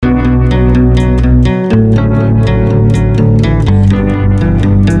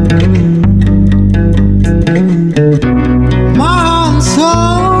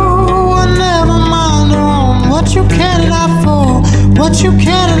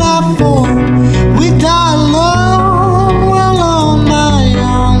it out for? We die alone, we're alone, not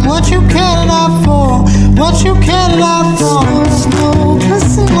young. What you care it out for? What you care it out for? Snow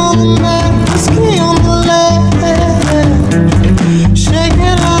glisten on the mat, whiskey on the left.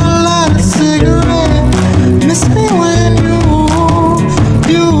 Shaking out a light of cigarette. Miss me when you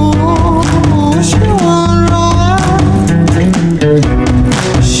wish you weren't right.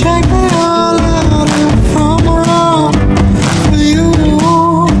 Shake me all out if I'm wrong. For you.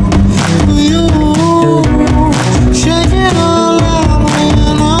 Shake it all out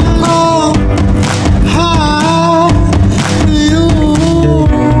when I'm gone. High for you.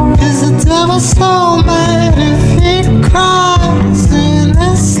 Is the devil so mad if he cries in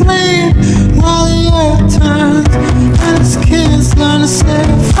his sleep while the earth turns and his kids learn to say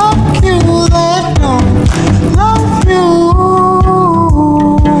fuck you? They don't love you.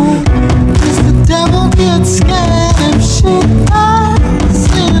 Does the devil get scared if she dies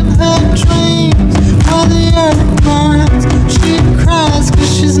in her dreams while the earth burns? She cries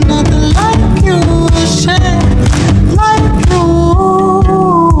 'cause she's nothing like you, ashamed like you.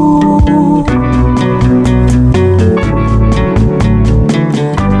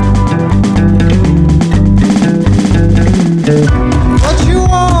 What you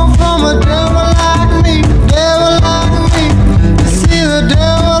want from a devil like me, devil like me? You see the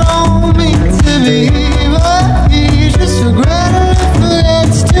devil don't mean to be evil. He just regretted it,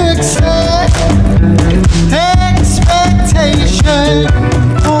 forgets to accept expectation.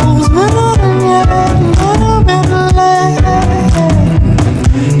 Always better than yet, never been late.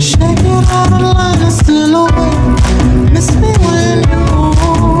 Shaking out of line and still away. Miss me when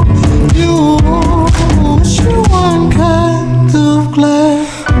you wish you weren't kind of glad.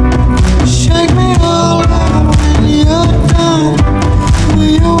 Shake me all out when you're done. For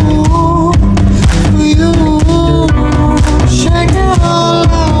you. Shake it all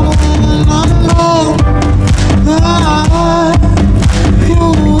out when I'm gone. You.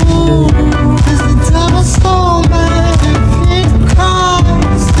 Is the devil so mad if he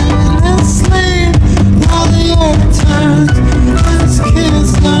cries in his sleep while the earth turns and his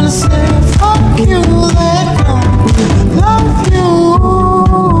kids learn to say fuck you? They don't love you.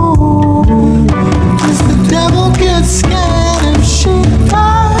 Does the devil get scared if she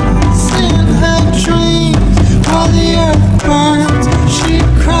dies in her dreams while the earth burns? She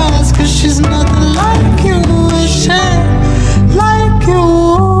cries 'cause she's nothing like you, ashamed like you.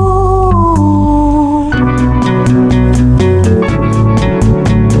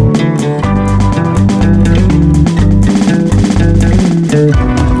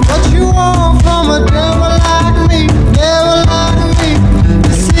 What you want from a devil like me, devil like me?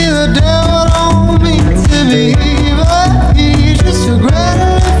 You see the devil don't mean to be evil. He just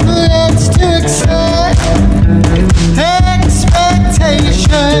regretted it, forgets to accept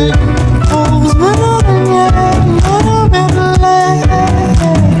expectation. Always better than yet, never been late.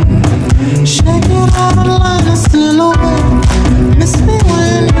 Shaking out of line and still away. Miss me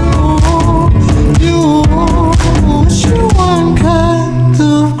when you wish you weren't kind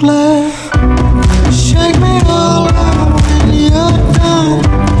of glad. Shake me all out when you're done.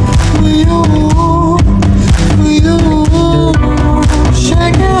 For you.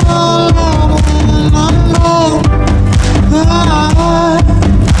 Shake it all out when I'm gone.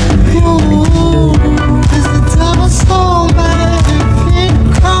 You. Is the devil so mad if he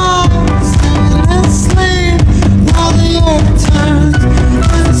cries in his sleep while the earth turns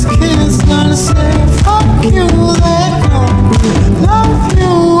and his kids learn to say fuck you? They don't love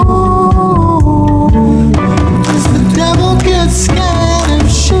you. Does the devil get scared if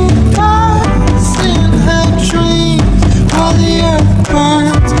she dies in her dreams while the earth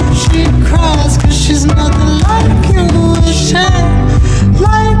burns? She cries 'cause she's nothing like you, ashamed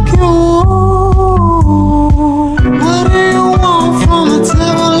like you. What do you want from a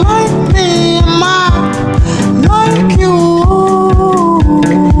devil like me? Am I like you?